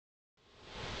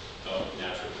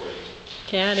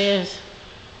Cat is.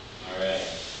 All right.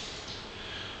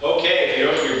 Okay, if you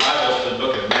open your Bibles to the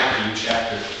book of Matthew,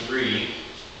 chapter 3.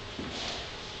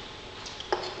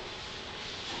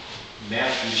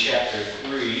 Matthew, chapter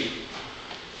 3.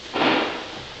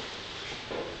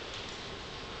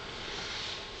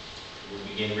 We'll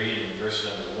begin reading in verse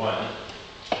number 1.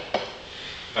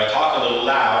 If I talk a little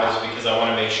loud, it's because I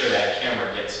want to make sure that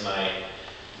camera gets my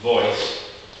voice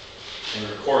and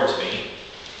records me.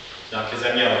 It's not because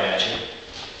I'm yelling at you.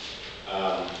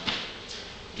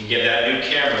 You get that new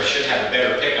camera, it should have a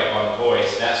better pickup on the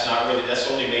voice. That's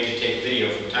only made you take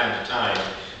video from time to time.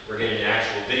 We're getting an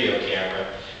actual video camera,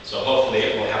 so hopefully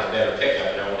it will have a better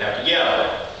pickup and I won't have to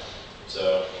yell.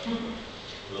 So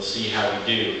we'll see how we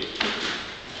do.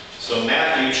 So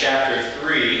Matthew chapter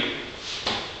 3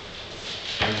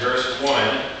 and verse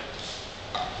 1.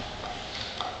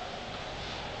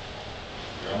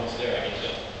 You're almost there, I can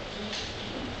tell.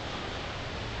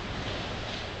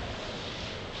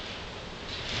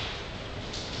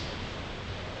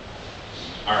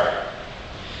 Alright.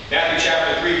 Matthew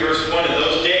chapter 3, verse 1. In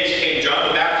those days came John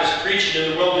the Baptist preaching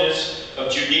in the wilderness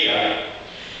of Judea,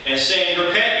 and saying,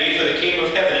 Repent ye, for the kingdom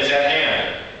of heaven is at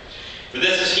hand. For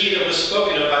this is he that was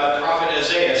spoken of by the prophet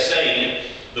Isaiah, saying,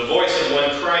 The voice of one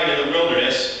crying in the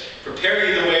wilderness, Prepare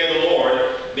ye the way of the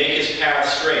Lord, make his path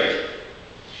straight.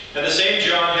 And the same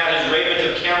John had his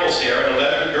raiment of camel's hair, and a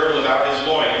leathern girdle about his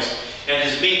loins, and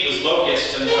his meat was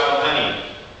locusts and wild honey.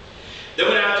 Then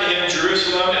went out to him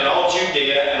Jerusalem and all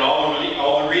Judea and all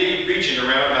the region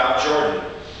around about Jordan,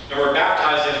 and were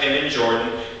baptized of him in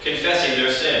Jordan, confessing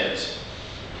their sins.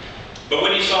 But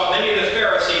when he saw many of the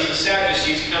Pharisees and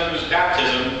Sadducees come to his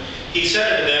baptism, he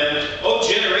said unto them, O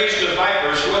generation of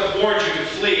vipers, who hath warned you to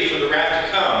flee from the wrath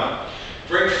to come?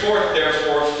 Bring forth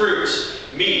therefore fruits,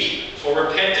 meet for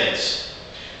repentance.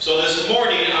 So this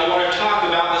morning I want to talk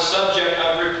about the subject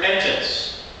of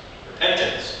repentance.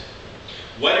 Repentance.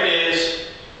 What it is,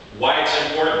 why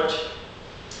it's important.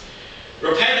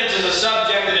 Repentance is a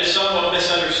subject that is somewhat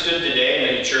misunderstood today in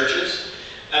many churches.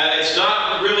 It's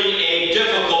not really a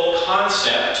difficult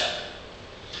concept,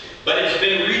 but it's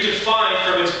been redefined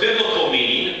from its biblical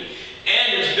meaning,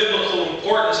 and its biblical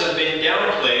importance has been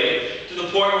downplayed to the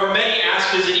point where many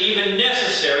ask, is it even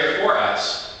necessary for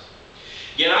us?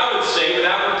 Yet I would say,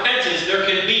 without repentance, there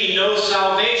can be no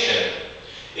salvation.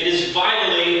 It is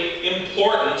vitally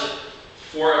important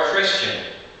for a Christian.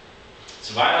 It's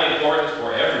vitally important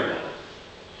for everyone.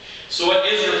 So what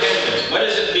is repentance? What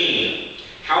does it mean?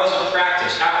 How is it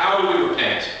practiced? How do we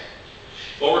repent?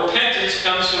 Well, repentance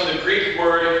comes from the Greek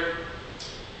word,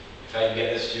 if I can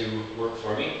get this to work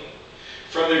for me,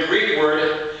 from the Greek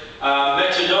word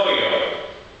metanoia.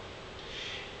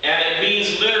 And it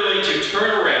means literally to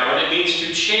turn around. It means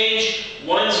to change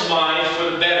one's mind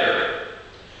for the better.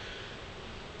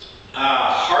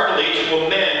 Heartily to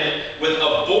amend with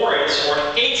abhorrence or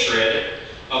hatred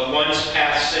of one's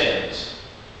past sins.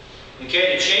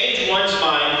 Okay, to change one's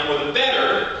mind for the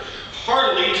better,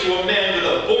 heartily to amend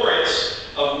with abhorrence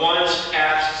of one's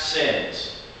past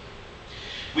sins.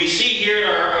 We see here in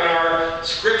our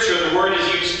scripture the word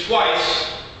is used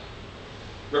twice,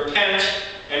 repent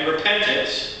and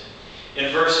repentance.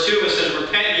 In verse 2 it says,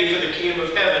 Repent ye, for the kingdom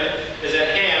of heaven is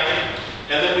at hand.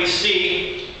 And then we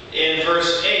see in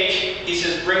verse 8, he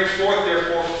says, Bring forth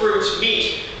therefore fruits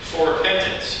meet for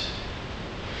repentance.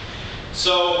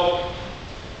 So,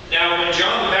 now when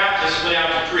John the Baptist went out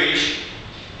to preach,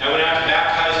 and went out to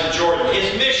baptize in Jordan,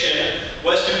 his mission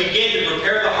was to begin to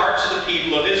prepare the hearts of the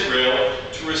people of Israel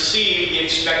to receive the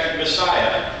expected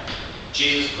Messiah,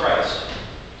 Jesus Christ.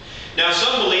 Now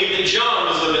some believe that John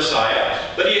was the Messiah,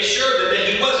 but he assured them that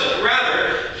he wasn't.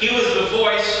 Rather, he was the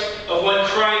voice of one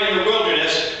crying in the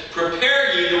wilderness,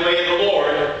 Prepare ye the way of the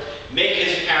Lord, make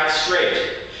his path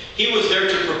straight. He was there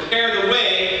to prepare the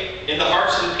way in the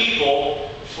hearts of the people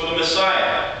for the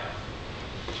Messiah.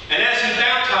 And as he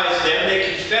baptized them, they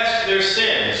confessed their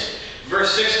sins.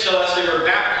 Verse 6 tells us they were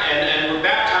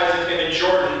baptized of him in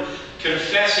Jordan,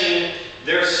 confessing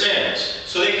their sins.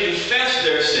 So they confessed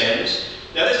their sins.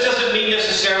 Now this doesn't mean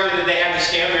necessarily that they have to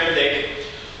stand there and think,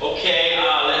 okay,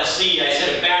 let's see, I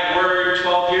said a bad word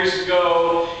 12 years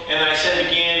ago, and I said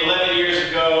it again 11 years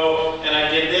ago, and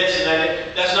I did this, and I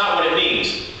did... That's not what it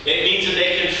means. It means that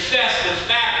they confessed the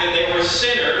fact that they were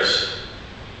sinners,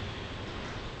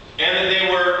 and that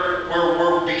they were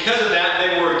because of that,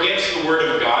 they were against the Word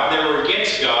of God, they were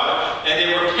against God, and they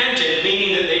repented,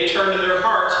 meaning that they turned to their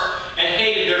hearts and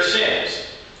hated their sins.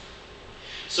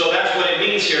 So that's what it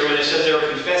means here when it says they were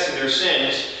confessing their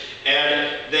sins,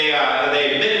 and they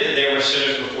admitted that they were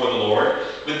sinners before the Lord,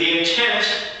 with the intent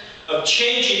of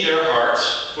changing their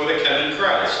hearts for the coming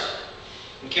Christ.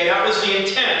 Okay, that was the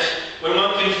intent. When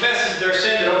one confesses their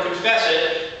sin, they don't confess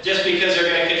it just because they're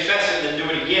going to confess it and then do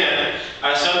it again.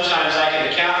 Sometimes, like in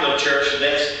the Catholic Church,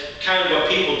 that's kind of what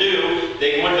people do.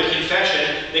 They go into the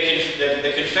confession,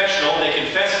 the confessional, they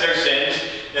confess their sins,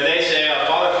 and they say,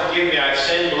 Father, forgive me, I've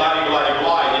sinned, blah, blah, blah,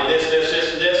 blah, I did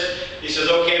this, and this. He says,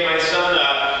 okay, my son,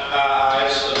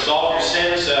 I've absolved your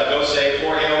sins, go say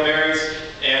 4 Hail Marys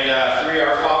and 3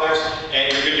 Our Fathers,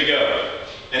 and you're good to go.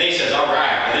 And he says, all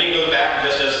right. And then he goes back and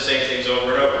just does the same things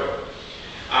over and over.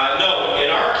 No, in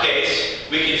our case,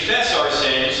 we confess our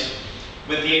sins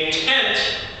with the intent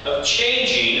of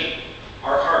changing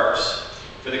our hearts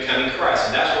for the coming Christ.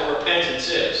 And that's what repentance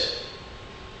is.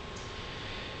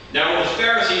 Now, when the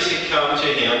Pharisees had come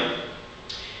to him,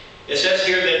 it says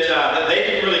here that they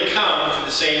didn't really come for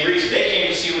the same reason. They came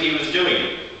to see what he was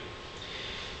doing.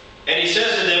 And he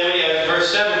says to them,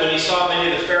 verse 7, when he saw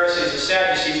many of the Pharisees and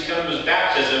Sadducees come to his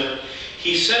baptism,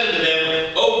 he said unto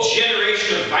them, O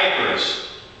generation of vipers.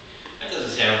 That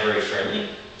doesn't sound very friendly.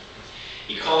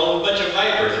 He called them a bunch of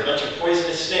vipers, a bunch of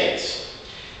poisonous snakes.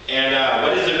 And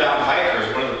what is it about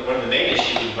vipers? One of the main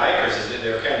issues with vipers is that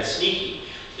they're kind of sneaky.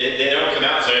 They don't come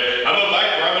out and say, I'm a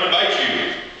viper, I'm going to bite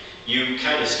you. You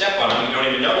kind of step on them, you don't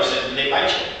even notice it, and they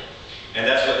bite you. And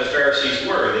that's what the Pharisees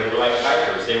were. They were like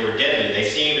vipers. They were deadly. They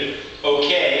seemed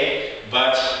okay,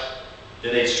 but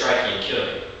then they'd strike you and kill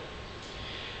you.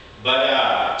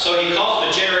 But so he calls them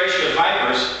a generation of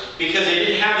vipers because they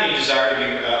didn't have any desire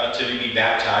to be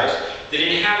baptized. They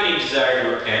didn't have any desire to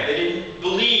repent. They didn't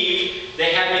believe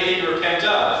they had anything to repent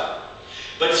of.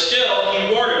 But still,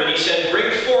 he warned them and he said,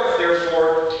 bring forth,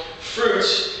 therefore,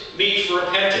 fruits meet for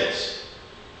repentance.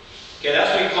 Okay,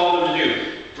 that's what he called them to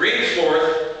do. Bring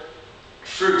forth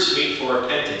fruits meet for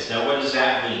repentance. Now, what does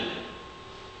that mean?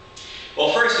 Well,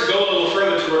 first, to go a little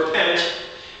further, to repent,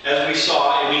 as we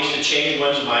saw, it means to change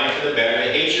one's mind for the better,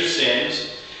 to hate your sins.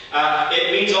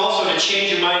 It means also to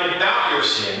change your mind about your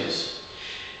sins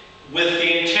with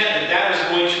the intent that that is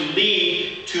going to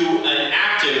lead to an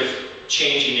active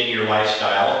changing in your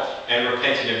lifestyle and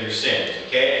repenting of your sins.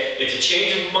 Okay? It's a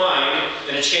change of mind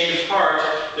and a change of heart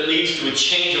that leads to a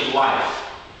change of life.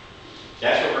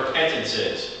 That's what repentance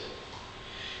is.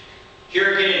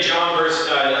 Here again in John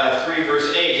 3,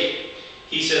 verse 8,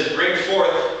 he says, bring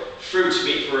forth fruits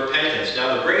meet for repentance.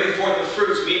 Now, the bringing forth of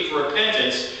fruits meet for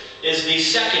repentance is the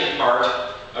second part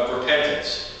of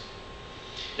repentance.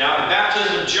 Now, at the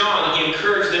baptism of John, he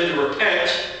encouraged them to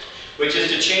repent, which is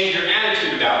to change their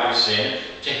attitude about their sin,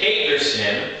 to hate their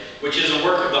sin, which is a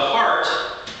work of the heart.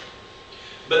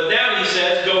 But now he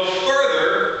says, go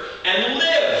further and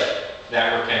live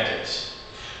that repentance.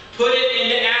 Put it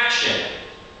into action.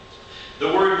 The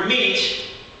word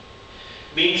meet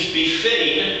means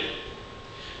befitting,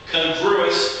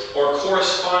 congruous, or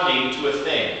corresponding to a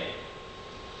thing.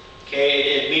 Okay,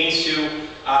 it means to,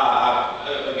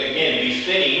 again,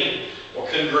 befitting, or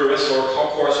congruous, or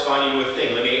corresponding to a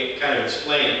thing. Let me kind of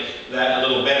explain that a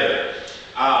little better.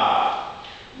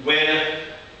 When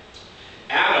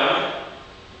Adam,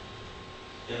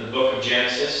 in the book of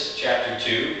Genesis, chapter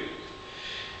 2,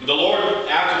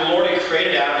 after the Lord had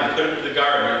created Adam and put him into the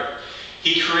garden,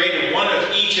 he created one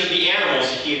of each of the animals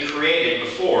that he had created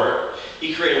before.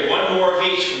 He created one more of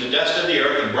each from the dust of the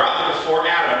earth and brought them before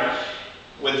Adam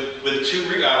with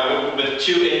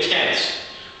two intents.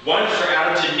 One for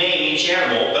Adam to name each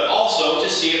animal, but also to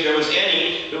see if there was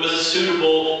any that was a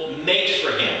suitable mate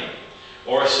for him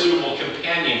or a suitable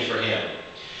companion for him.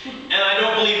 And I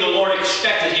don't believe the Lord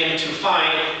expected him to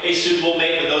find a suitable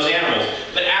mate with those animals.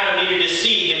 But Adam needed to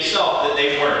see himself that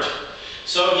they weren't.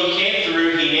 So he came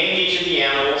through, he named each of the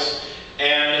animals,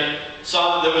 and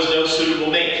saw that there was no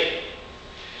suitable mate.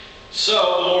 So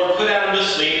the Lord put Adam to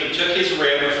sleep and took his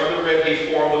rib, and from the rib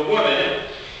he formed the woman,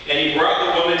 and he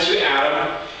brought the woman to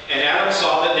Adam, and Adam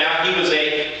saw that now he was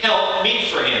a help meet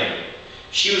for him.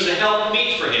 She was a help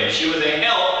meet for him. She was a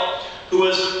help who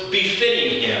was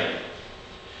befitting him,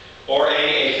 or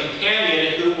a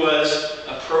companion who was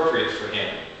appropriate for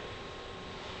him.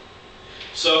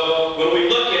 So when we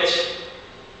look at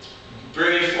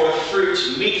bringing forth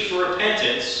fruits meet for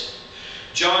repentance,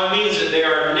 John means that they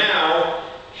are now,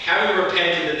 having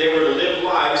repented, that they were to live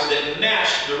lives that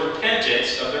matched the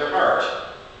repentance of their heart.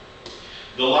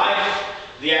 The life,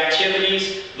 the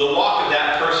activities, the walk of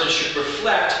that person should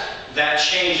reflect that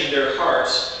change in their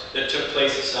hearts that took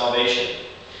place at salvation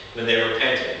when they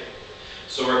repented.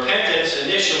 So repentance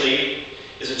initially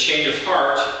is a change of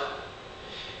heart,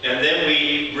 and then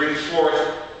we bring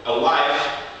forth a life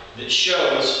that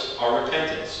shows our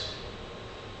repentance.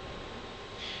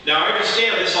 Now I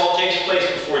understand this all takes place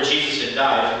before Jesus had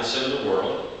died for the sin of the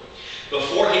world,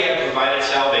 before he had provided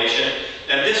salvation,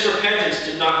 And this repentance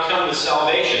did not come with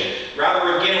salvation.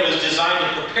 Rather, again, it was designed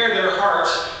to prepare their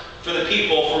hearts for the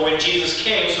people for when Jesus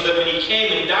came, so that when he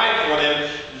came and died for them,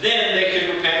 then they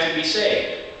could repent and be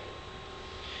saved.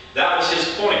 That was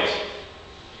his point.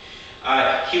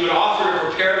 He would offer to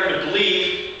prepare them to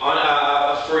believe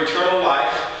for eternal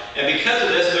life. And because of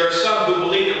this, there are some who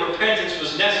believe that repentance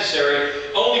was necessary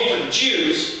only for the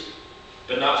Jews,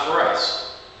 but not for us.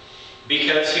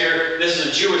 Because here, this is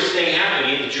a Jewish thing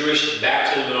happening, the Jewish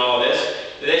baptism and all of this.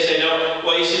 They say, no,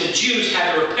 well, you see, the Jews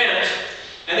had to repent,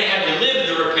 and they had to live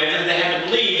the repentance, they had to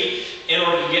believe in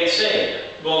order to get saved.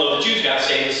 Well, no, the Jews got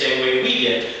saved the same way we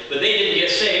did, but they didn't get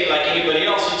saved like anybody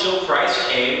else until Christ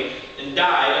came and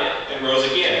died and rose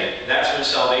again. That's when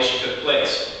salvation took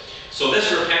place. So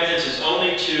this repentance is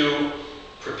only to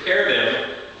prepare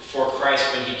them for Christ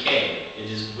when he came. It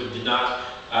did not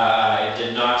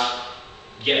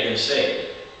get them saved.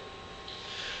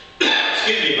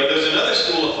 Excuse me, but there's another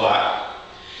school of thought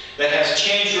that has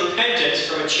changed repentance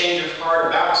from a change of heart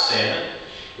about sin,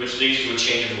 which leads to a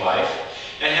change of life,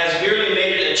 and has merely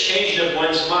made it a change of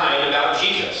one's mind about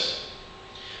Jesus.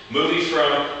 Moving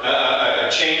from a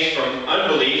change from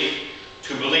unbelief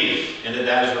to belief, and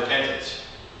that is repentance.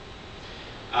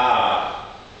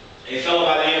 A fellow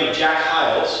by the name of Jack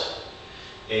Hyles,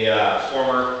 a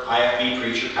former IFB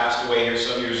preacher, passed away here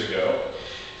some years ago.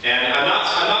 And I'm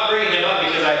not bringing him up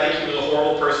because I think he was a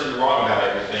horrible person and wrong about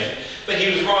everything, but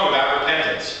he was wrong about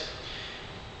repentance.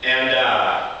 And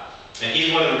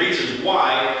he's one of the reasons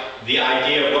why the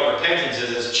idea of what repentance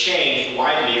is has changed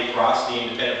widely across the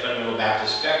independent fundamental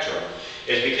Baptist spectrum.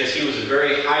 Is because he was a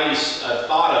very highly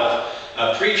thought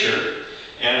of preacher.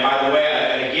 And by the way,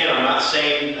 and again, I'm not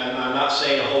saying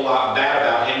a whole lot bad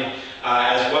about him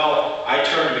as well. I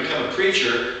turned to become a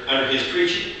preacher under his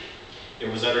preaching. It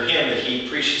was under him that he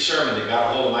preached a sermon that got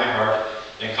a hold of my heart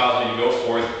and caused me to go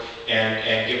forth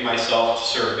and give myself to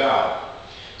serve God.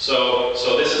 So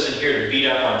this isn't here to beat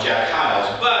up on Jack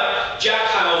Hyles, but Jack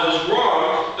Hyles was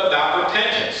wrong about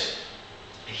repentance.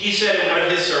 He said in one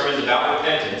of his sermons about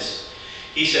repentance,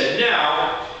 he said,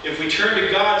 now, if we turn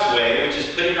to God's way, which is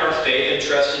putting our faith and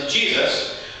trust in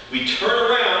Jesus, we turn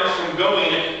around from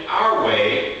going our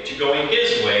way to going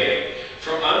his way,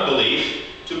 from unbelief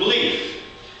to belief.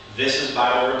 This is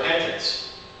Bible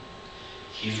repentance.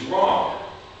 He's wrong.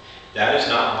 That is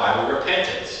not Bible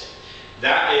repentance.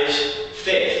 That is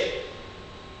faith.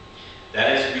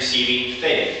 That is receiving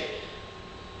faith.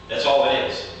 That's all it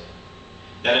is.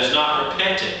 That is not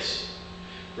repentance.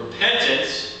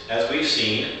 Repentance, as we've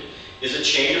seen, is a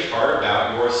change of heart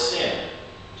about your sin.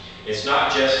 It's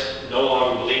not just no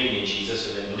longer believing in Jesus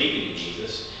and then believing in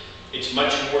Jesus. It's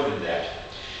much more than that.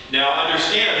 Now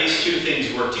understand, these two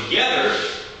things work together.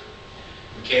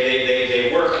 Okay,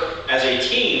 they work as a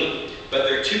team, but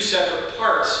they're two separate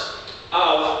parts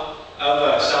of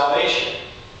salvation.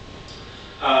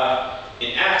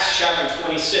 In Acts chapter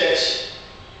 26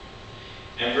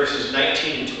 and verses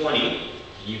 19 and 20,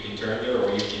 you can turn there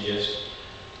or you can just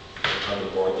on the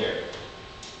board there.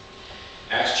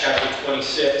 Acts chapter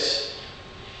 26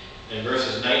 and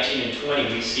verses 19 and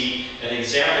 20, we see an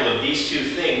example of these two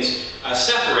things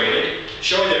separated,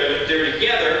 showing that they're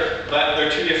together, but they're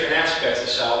two different aspects of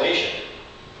salvation.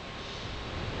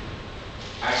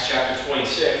 Acts chapter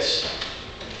 26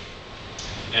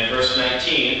 and verse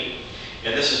 19,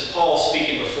 and this is Paul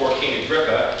speaking before King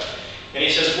Agrippa, and he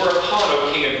says, whereupon,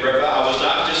 O King Agrippa, I was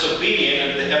not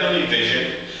disobedient unto the heavenly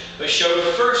vision, but showed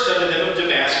first unto them of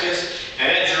Damascus,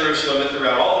 and at Jerusalem, and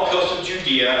throughout all the coast of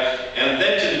Judea, and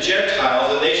then to the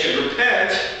Gentiles, that they should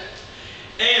repent,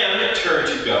 and turn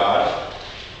to God,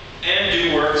 and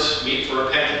do works meet for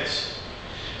repentance.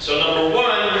 So number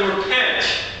one, we repent.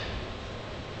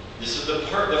 This is the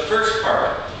first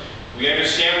part. We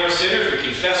understand we're sinners, we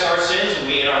confess our sins, and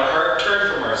we in our heart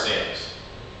turn from our sins.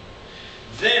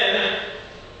 Then,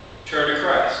 turn to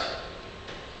Christ.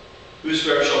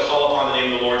 Whosoever shall call upon the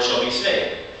name of the Lord shall be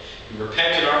saved. We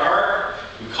repent in our heart,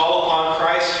 we call upon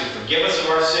Christ to forgive us of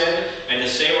our sin and to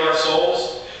save our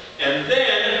souls, and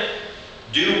then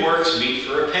do works meet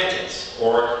for repentance,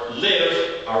 or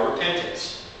live our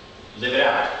repentance. Live it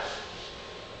out.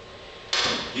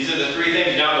 These are the three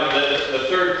things. Now, the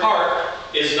third part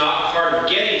is not part of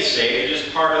getting saved, it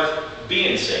is part of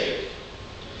being saved.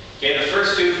 Okay, the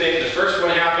first two things, the first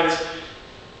one happens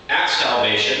at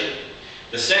salvation.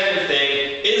 The second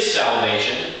thing is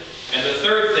salvation. And the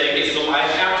third thing is the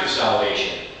life after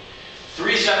salvation.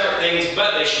 Three separate things,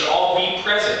 but they should all be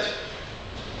present.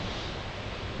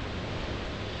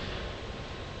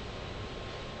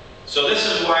 So this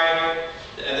is why,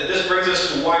 and this brings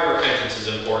us to why repentance is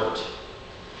important.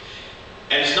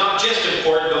 And it's not just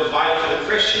important but vital for the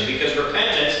Christian, because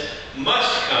repentance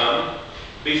must come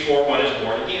before one is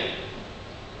born again.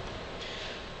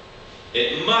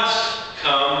 It must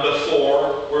come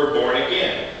before we're born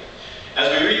again.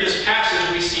 As we read this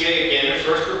passage, we see again,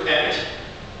 first repent.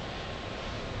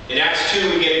 In Acts 2,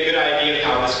 we get a good idea of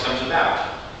how this comes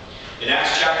about. In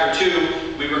Acts chapter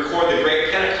 2, we record the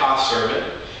great Pentecost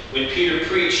sermon when Peter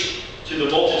preached to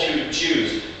the multitude of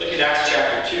Jews. Look at Acts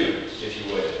chapter 2, if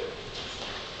you would.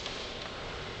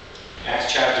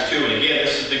 Acts chapter 2, and again,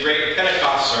 this is the great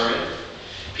Pentecost sermon.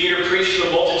 Peter preached to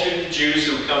a multitude of Jews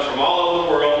who come from all over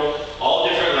the world, all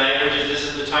different languages. This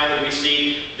is the time that we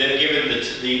see them given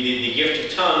the gift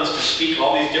of tongues to speak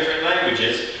all these different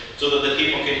languages so that the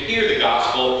people can hear the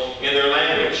gospel in their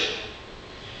language.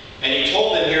 And he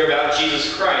told them here about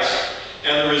Jesus Christ,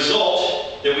 and the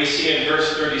result that we see in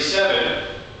verse 37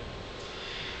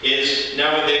 is,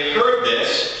 now when they heard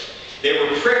this, they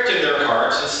were pricked in their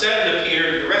hearts and said unto Peter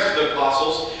and the rest of the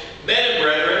apostles, Men and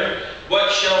brethren,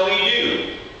 what shall we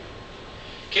do?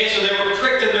 Okay, so they were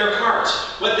pricked in their hearts.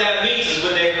 What that means is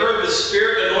when they heard the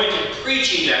Spirit-anointed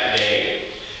preaching that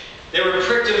day, they were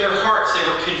pricked in their hearts. They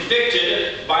were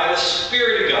convicted by the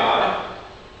Spirit of God,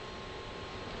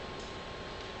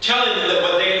 telling them that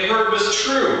what they had heard was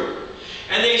true.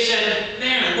 And they said,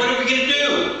 man, what are we going to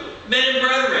do? Men and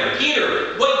brethren,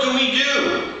 Peter, what do we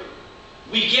do?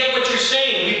 We get what you're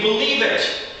saying. We believe it.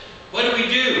 What do we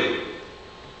do?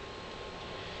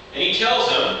 And he tells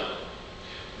them,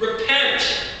 repent.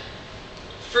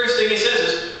 First thing he says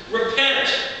is, repent.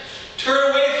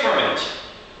 Turn away from it.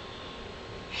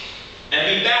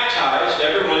 And be baptized,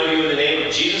 every one of you, in the name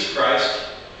of Jesus Christ,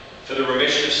 for the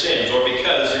remission of sins, or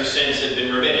because your sins have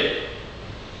been remitted.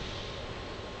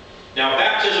 Now,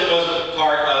 baptism wasn't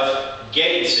part of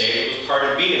getting saved, it was part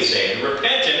of being saved.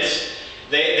 Repentance,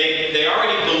 they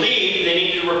already believed they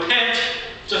needed to repent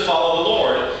to follow the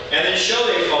Lord, and then show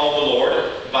they followed the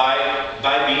Lord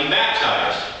by being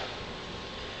baptized.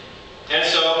 And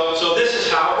so this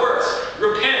is how it works.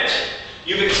 Repent.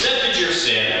 You've accepted your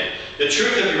sin, the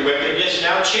truth of your wickedness.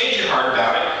 Now change your heart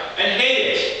about it and hate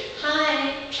it.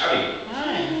 Hi.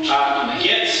 Howdy. Hi.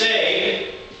 Get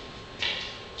saved.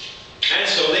 And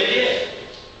so they did.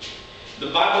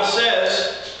 The Bible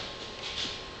says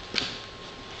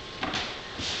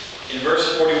in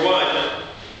verse 41,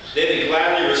 they that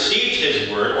gladly received his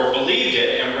word, or believed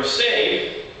it, and were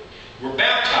saved, were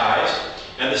baptized,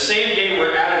 and the same day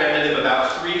were added unto them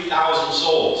about 3,000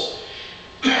 souls.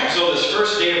 So this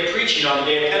first day of preaching on the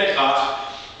day of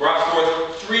Pentecost brought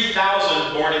forth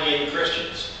 3,000 born-again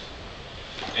Christians.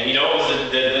 And you know, it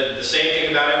was the same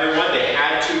thing about everyone. They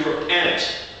had to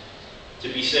repent to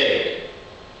be saved.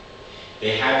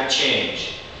 They had to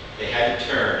change. They had to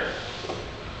turn.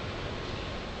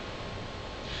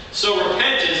 So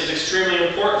repentance is extremely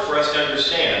important for us to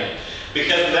understand,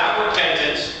 because without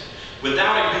repentance,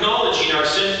 without acknowledging our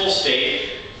sinful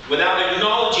state, without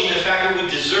acknowledging the fact that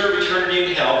we deserve eternity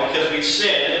in hell because we've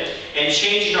sinned, and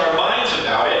changing our minds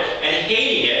about it, and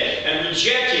hating it, and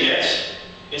rejecting it,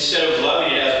 instead of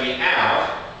loving it as we have,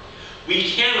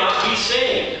 we cannot be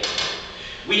saved.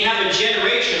 We have a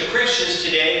generation of Christians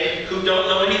today who don't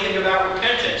know anything about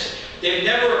repentance. They've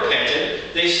never repented.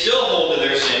 They still hold to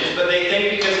their sins, but they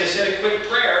think because they said a quick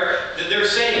prayer that they're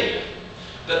saved.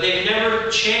 But they've never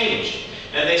changed.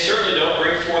 And they certainly don't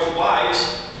bring forth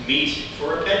lives meet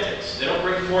for repentance. They don't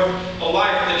bring forth a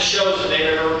life that shows that they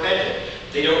never repented.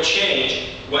 They don't change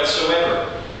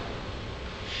whatsoever.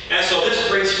 And so this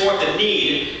brings forth a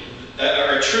need,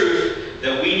 or a truth,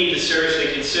 that we need to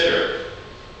seriously consider.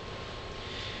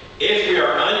 If we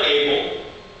are unable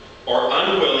or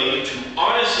unwilling to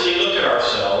honestly look at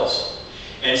ourselves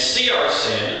and see our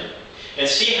sin and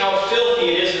see how filthy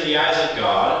it is in the eyes of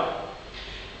God,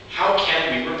 how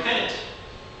can we repent?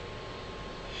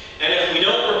 And if we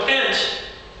don't repent,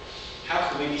 how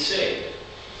can we be saved?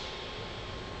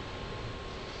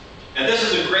 And this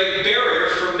is a great barrier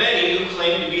for many who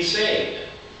claim to be saved.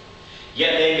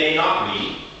 Yet they may not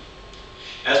be.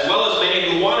 As well as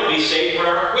many who want to be saved but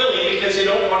aren't willing because they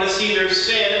don't want to see their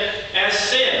sin as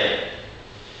sin.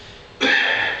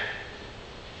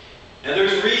 And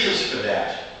there's reasons for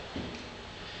that.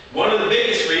 One of the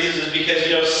biggest reasons is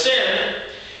because, sin,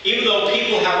 even though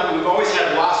we've always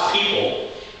had lost people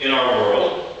in our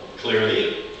world,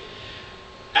 clearly,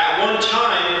 at one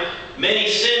time, many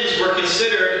sins were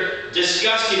considered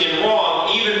disgusting and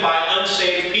wrong even by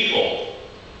unsaved people.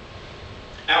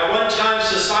 At one time,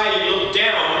 society looked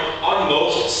down on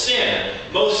most sin.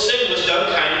 Most sin was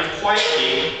done kind of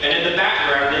quietly and in the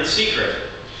background in secret.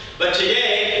 But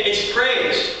today, it's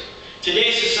praised.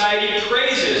 Today, society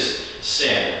praises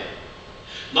sin.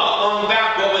 Not long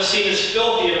back, what was seen as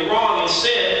filthy and wrong and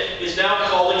sin is now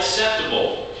called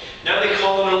acceptable. Now they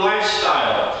call it a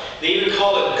lifestyle. They even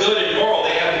call it good and moral.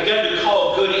 They have begun to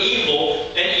call good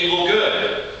evil and evil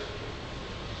good.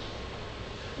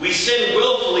 We sin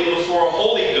willfully before a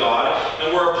holy God,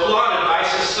 and we're applauded by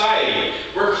society.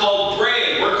 We're called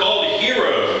brave. We're called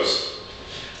heroes.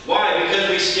 Why? Because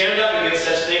we stand up against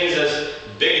such things as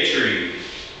bigotry,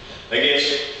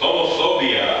 against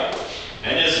homophobia,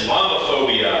 and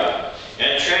Islamophobia,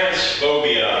 and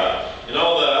transphobia, and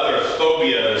all the other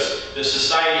phobias that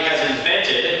society has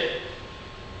invented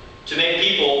to make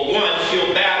people, one,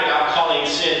 feel bad about calling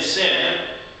sin sin,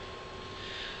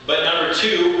 but number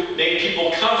two, make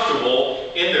people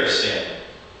comfortable in their sin.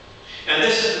 And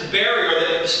this is the barrier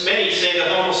that many say that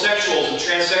homosexuals and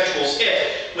transsexuals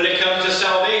hit when it comes to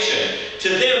salvation. To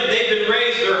them, they've been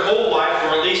raised their whole life,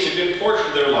 or at least a good portion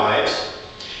of their lives,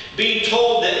 being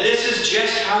told that this is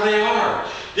just how they are.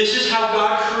 This is how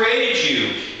God created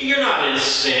you. You're not in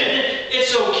sin.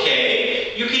 It's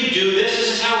okay. You can do this.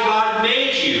 This is how God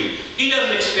made you. He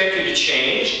doesn't expect you to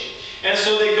change. And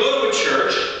so they go to a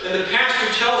church, and the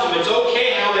pastor tells them it's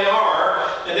okay how they are,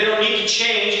 and they don't need to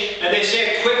change, and they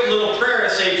say a quick little prayer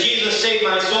and say, Jesus saved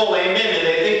my soul, amen, and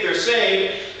they think they're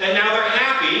saved, and now they're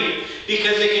happy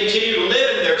because they continue to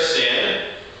live in their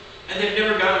sin, and they've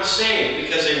never gotten saved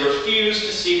because they refuse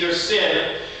to see their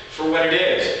sin for what it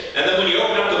is. And then when you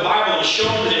open up the Bible and show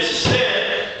them that it's a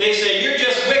sin, they say, you're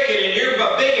just wicked, and you're a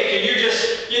bigot, and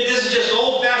this is just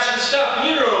old-fashioned stuff.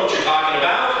 You don't know what you're talking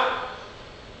about.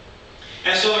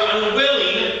 And so they're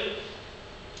unwilling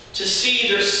to see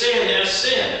their sin as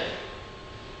sin.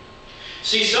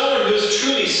 See, someone who's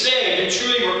truly saved and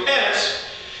truly repents,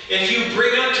 if you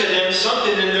bring up to them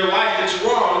something in their life that's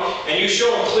wrong, and you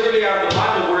show them clearly out of the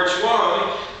Bible where it's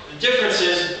wrong, the difference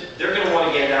is they're going to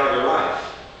want to get it out of their life.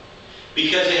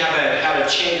 Because they have had a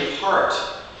change of heart.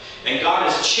 And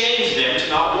God has changed them to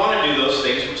not want to do those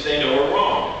things which they know are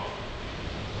wrong.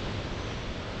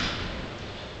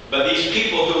 But these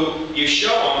people who you show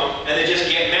them, and they just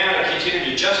get mad and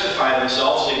continue to justify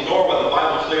themselves and ignore what the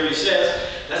Bible clearly says,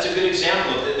 that's a good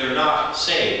example of that they're not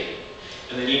saved.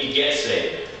 And they need to get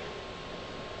saved.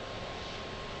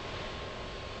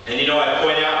 And I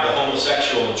point out the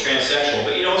homosexual and transsexual,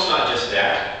 but it's not just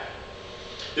that.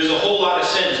 There's a whole lot of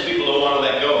sins people don't want to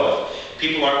let go of.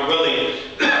 People aren't willing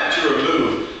to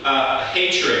remove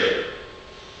hatred.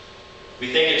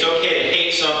 We think it's okay to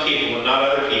hate some people and not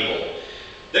other people.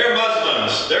 They're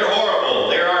Muslims. They're horrible.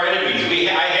 They're our enemies.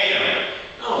 I hate them.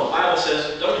 No, the Bible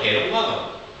says don't hate them.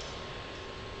 Love them.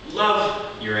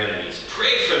 Love your enemies.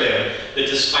 Pray for them that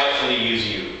despitefully use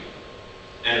you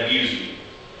and abuse you.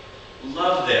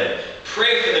 Love them.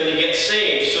 Pray for them to get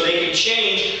saved so they can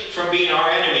change from being our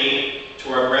enemy to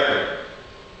our brethren.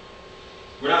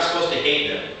 We're not supposed to hate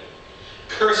them.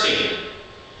 Cursing.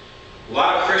 A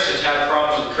lot of Christians have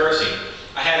problems with cursing.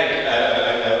 I had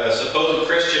a supposed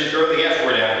Christian throw the F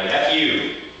word at me. F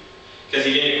you. Because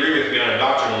he didn't agree with me on a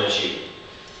doctrinal issue.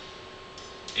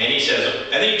 And he says,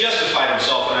 and then he justified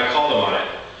himself when I called him on it.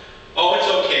 Oh,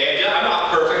 it's okay. I'm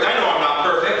not perfect. I know I'm not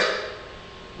perfect.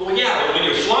 Well, yeah, but when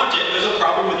you flaunt it, there's a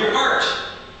problem with your heart.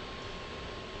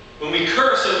 When we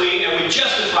curse and we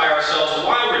justify ourselves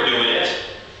why we're doing it,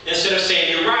 instead of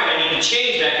saying, you're right, I need to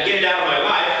change that and get it out of my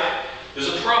life, there's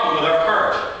a problem with our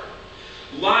heart.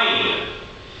 Lying.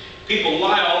 People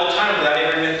lie all the time without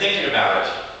ever even thinking about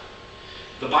it.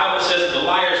 The Bible says that the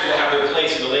liars will have their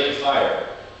place in the lake of fire.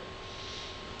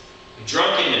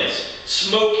 Drunkenness,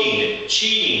 smoking,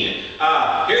 cheating.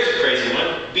 Here's a crazy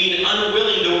one. Being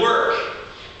unwilling to work.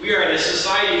 We are in a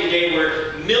society today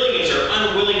where millions are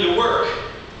unwilling to work.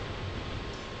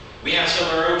 We have some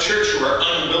in our own church who are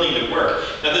unwilling to work.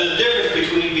 Now there's a difference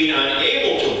between being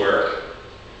unable to work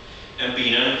and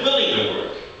being unwilling to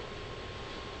work.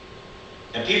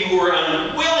 And people who are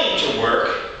unwilling to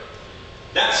work,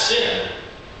 that's sin.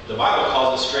 The Bible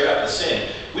calls it straight up a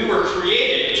sin. We were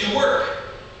created to work.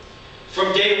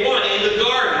 From day one in the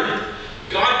garden,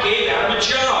 God gave Adam a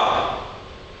job.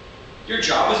 Your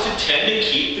job was to tend and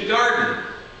keep the garden.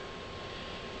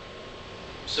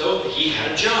 So he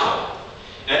had a job.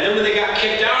 And then when they got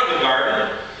kicked out of the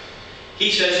garden,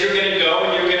 he says you're going to go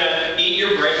and you're going to eat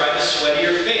your bread by the sweat of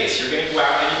your face. You're going to go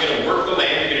out and you're going to work the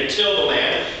land, you're going to till the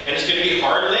land, and it's going to be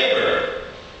hard labor.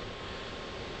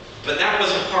 But that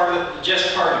wasn't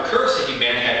just part of the curse that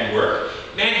man had to work.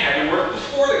 Man had to work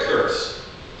before the curse.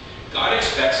 God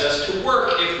expects us to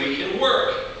work if we can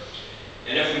work.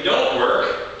 And if we don't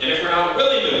work, and if we're not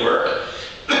willing to work,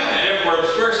 and if we're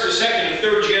the first or second or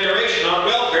third generation on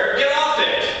welfare, get off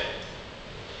it.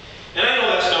 And I know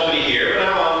that's nobody here, but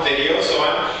I'm on video, so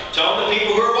I'm telling the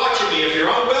people who are watching me, if you're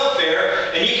on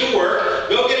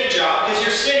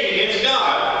against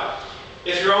God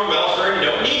if your own welfare you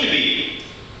don't need to be.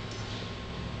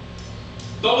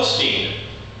 Boasting,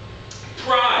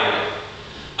 pride,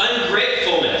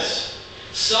 ungratefulness,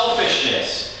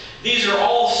 selfishness. These are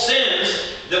all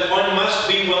sins that one must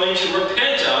be willing to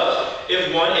repent of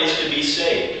if one is to be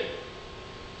saved.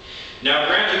 Now,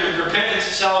 granted, with repentance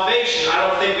and salvation, I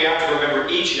don't think we have to remember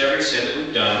each and every sin that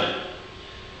we've done.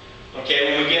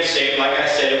 Okay, when we get saved, like I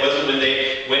said, it wasn't when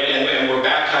they went and were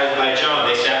baptized by John,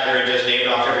 they sat there and just named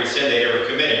off every sin they ever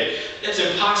committed. That's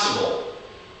impossible.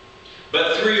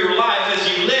 But through your life,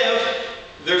 as you live,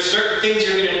 there's certain things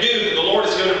you're going to do that the Lord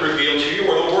is going to reveal to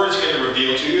you, or the Word is going to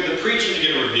reveal to you, or the preacher is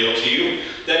going to reveal to you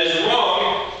that is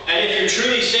wrong. And if you're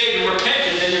truly saved and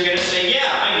repentant, then you're going to say, yeah,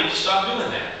 I need to stop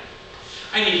doing that.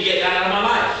 I need to get that out of my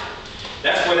life.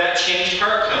 That's where that changed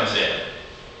heart comes in.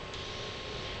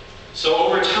 So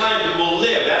over time, we will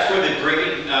live. That's where the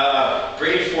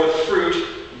bringing forth fruit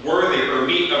worthy or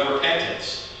meat of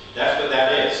repentance. That's what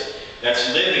that is.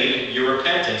 That's living your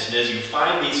repentance. And as you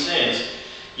find these sins,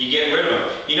 you get rid of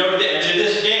them. You know, to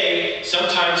this day,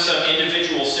 sometimes some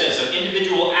individual sin, some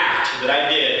individual act that I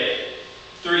did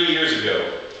 30 years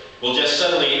ago will just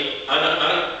suddenly,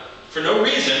 for no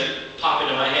reason, pop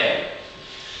into my head.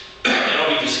 And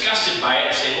I'll be disgusted by it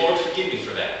and say, Lord, forgive me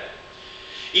for that.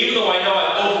 Even though I know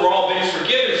I've overall been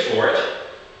forgiven for it,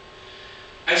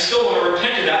 I still want to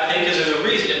repent of that thing because there's a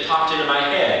reason it popped into my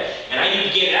head. And I need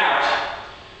to get it out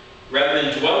rather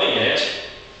than dwelling in it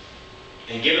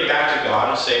and give it back to God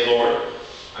and say, Lord,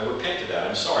 I repent of that.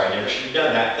 I'm sorry. I never should have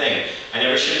done that thing. I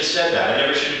never should have said that. I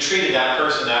never should have treated that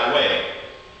person that way.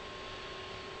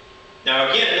 Now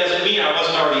again, it doesn't mean I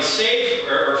wasn't already saved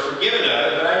or forgiven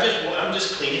of it, but I'm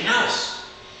just cleaning house.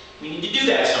 We need to do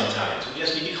that sometimes. We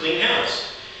just need to clean house.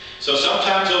 So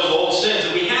sometimes those old sins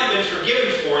that we have been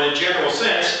forgiven for in a general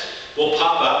sense will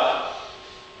pop up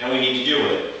and we need to deal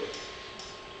with it.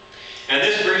 And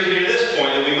this brings me to this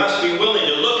point that we must be willing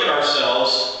to look at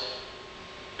ourselves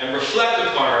and reflect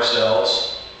upon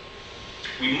ourselves.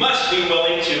 We must be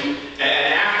willing to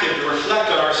and active to reflect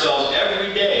on ourselves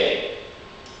every day.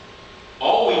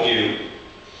 All we do,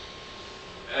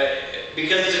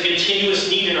 because it's a continuous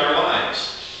need in our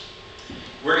lives.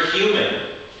 We're human.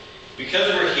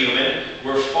 Because we're human,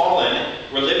 we're fallen,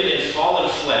 we're living in fallen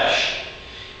flesh,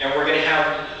 and we're going to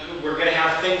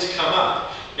have things come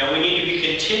up. Now we need to be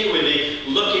continually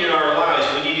looking at our lives.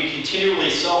 We need to continually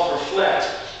self-reflect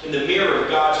in the mirror of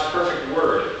God's perfect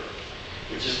Word,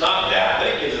 which is not that, but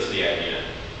it gives us the idea.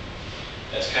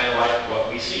 That's kind of like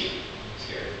what we see.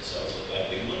 Scared ourselves look like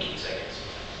big monkeys, I guess.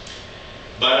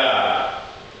 But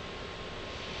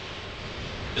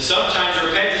sometimes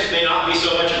repentance may not be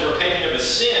so much of repenting of a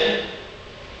sin,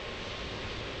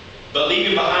 but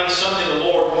leaving behind something the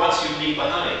Lord wants you to leave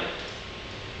behind.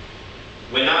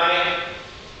 When I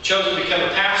chose to become a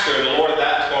pastor, the Lord at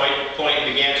that point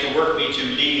began to work me to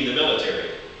leaving the military.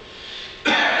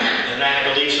 And I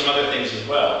had to leave some other things as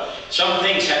well. Some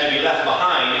things had to be left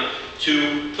behind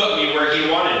to put me where He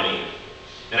wanted me.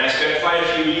 And I spent quite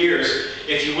a few years,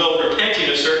 if you will, repenting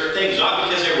of certain things, not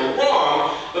because they were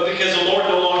wrong, but because the Lord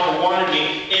no longer wanted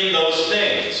me in those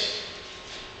things.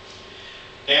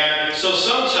 And so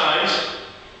sometimes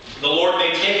the Lord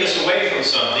may take us away from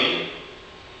something,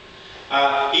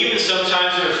 even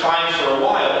sometimes they're fine for a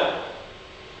while,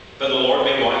 but the Lord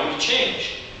may want you to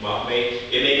change. Well,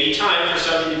 it may be time for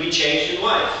something to be changed in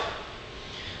life.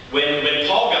 When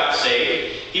Paul got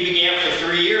saved, he began for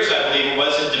 3 years, I believe it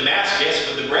was, in Damascus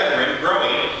with the brethren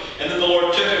growing. And then the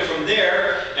Lord took him from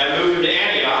there and moved him to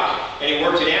Antioch. And he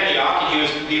worked at Antioch,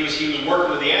 and he was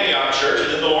working with the Antioch church.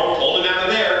 And then the Lord pulled him out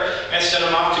of there and sent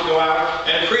him off to go out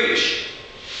and preach.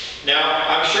 Now,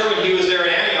 I'm sure when he was there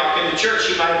in Antioch in the church,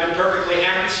 he might have been perfectly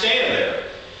happy staying there.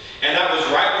 And that was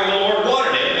right where the Lord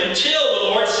wanted him, until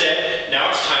the Lord said, now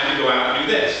it's time to go out and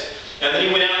do this. And then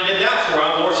he went out and did that for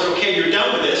him. The Lord said, okay, you're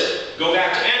done with this. Go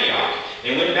back to Antioch.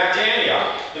 And he went back to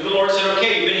Antioch. And the Lord said,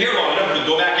 okay, you've been here long enough to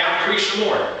go back out and preach some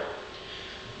more.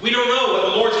 We don't know what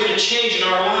the Lord's going to change in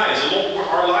our lives.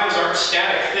 Our lives aren't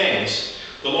static things.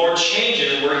 The Lord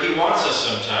changes where He wants us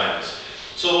sometimes.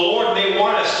 So the Lord may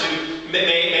want us to,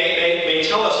 may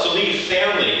tell us to leave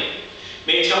family,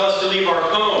 may tell us to leave our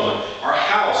home, our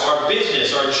house, our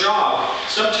business, our job,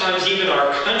 sometimes even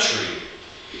our country.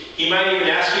 He might even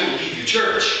ask you to leave your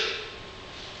church.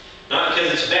 Not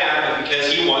because it's bad, but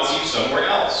because He wants you somewhere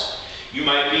else. You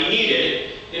might be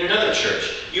needed in another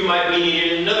church. You might be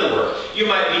needed in another work. You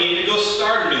might be needed to go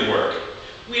start a new work.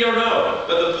 We don't know.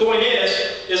 But the point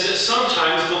is that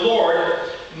sometimes the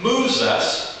Lord moves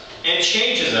us and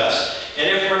changes us. And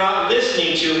if we're not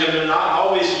listening to Him and not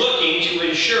always looking to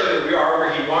ensure that we are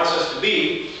where He wants us to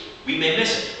be, we may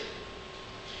miss it.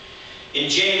 In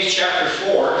James chapter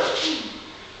 4,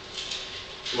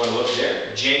 if you want to look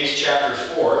there, James chapter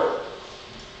 4,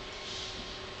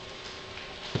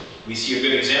 we see a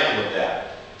good example of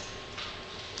that.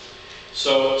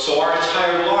 So our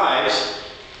entire lives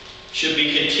should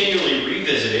be continually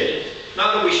revisited.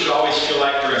 Not that we should always feel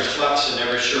like we're in flux and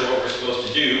never sure what we're supposed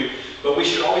to do, but we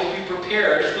should always be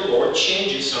prepared if the Lord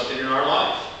changes something in our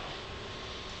life.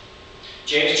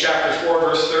 James chapter 4,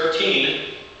 verse 13,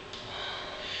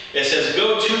 it says,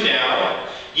 "Go to now,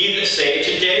 ye that say,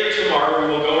 today or tomorrow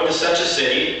we will go into such a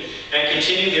city, and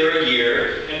continue there a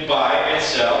year, and buy and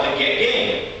sell and get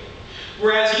gain.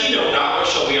 Whereas ye know not what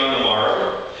shall be on the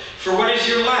morrow. For what is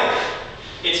your life?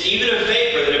 It's even a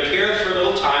vapor that appeareth for a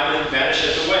little time and then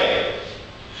vanisheth away.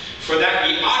 For that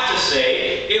ye ought to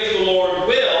say, if the Lord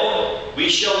will, we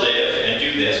shall live and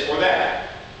do this or that."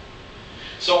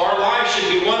 So our life should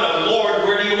be one of, Lord,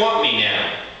 where do you want me now?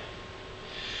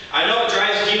 I know it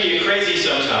drives Delia crazy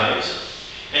sometimes,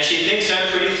 and she thinks I'm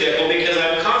pretty fickle because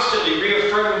I'm constantly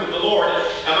reaffirming with the Lord,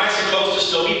 am I supposed to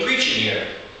still be preaching here?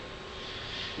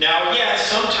 Now, yes,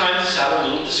 sometimes it's out of a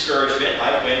little discouragement,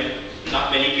 like when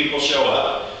not many people show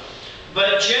up.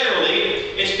 But generally,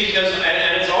 it's because,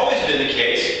 and it's always been the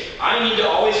case, I need to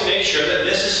always make sure that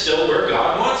this is still where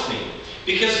God wants me.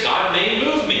 Because God may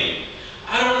move me.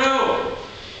 I don't know.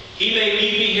 He may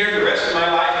leave me here the rest of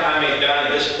my life, and I may die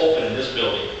in this pulpit in this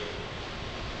building.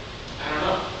 I don't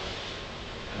know.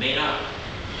 I may not.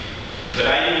 But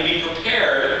I need to be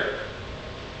prepared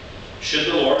should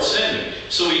the Lord send me.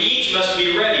 So we each must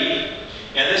be ready,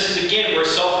 and this is again where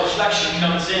self-reflection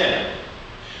comes in.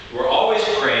 We're always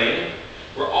praying,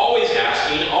 we're always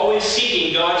asking, always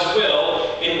seeking God's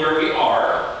will in where we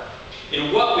are,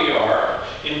 in what we are,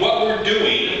 in what we're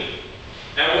doing,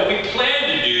 and what we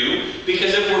plan to do,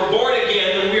 because if we're born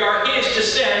again, then we are His to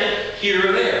send here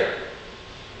or there,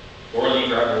 or leave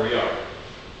right where we are.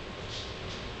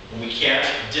 And we can't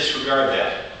disregard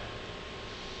that.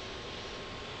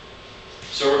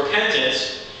 So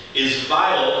repentance is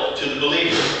vital to the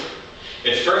believer.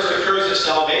 It first occurs at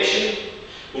salvation,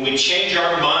 when we change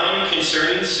our mind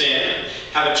concerning sin,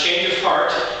 have a change of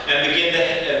heart, and begin to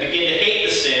hate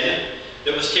the sin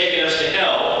that was taking us to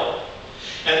hell.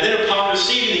 And then upon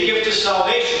receiving the gift of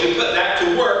salvation, we put that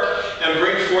to work and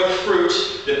bring forth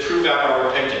fruits that prove out our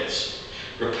repentance.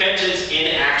 Repentance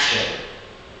in action.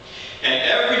 And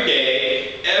every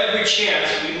day, every chance,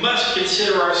 we must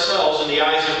consider ourselves in the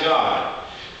eyes of God.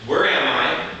 Where am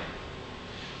I?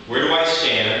 Where do I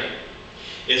stand?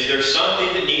 Is there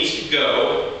something that needs to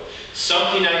go?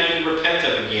 Something I need to repent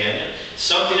of again?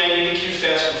 Something I need to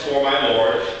confess before my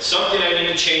Lord? Something I need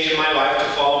to change in my life to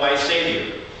follow my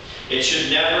Savior? It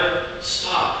should never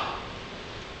stop.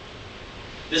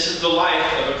 This is the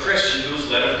life of a Christian who is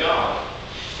led of God.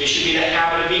 It should be the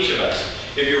habit of each of us.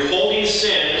 If you're holding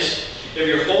sins, if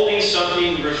you're holding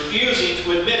something, refusing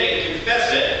to admit it and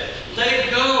confess it, let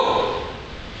it go.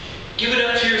 Give it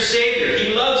up to your Savior.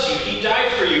 He loves you. He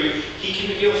died for you.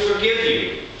 He'll forgive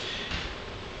you.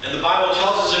 And the Bible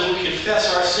tells us that when we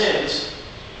confess our sins,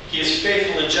 He is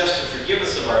faithful and just to forgive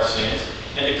us of our sins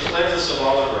and to cleanse us of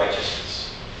all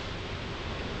unrighteousness.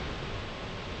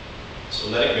 So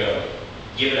let it go.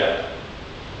 Give it up.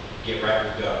 Get right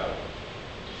with God.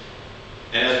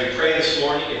 And as we pray this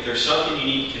morning, if there's something you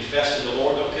need to confess to the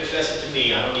Lord, don't confess it to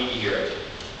me. I don't need to hear it.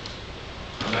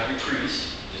 I'm not your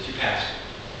priest, just your pastor.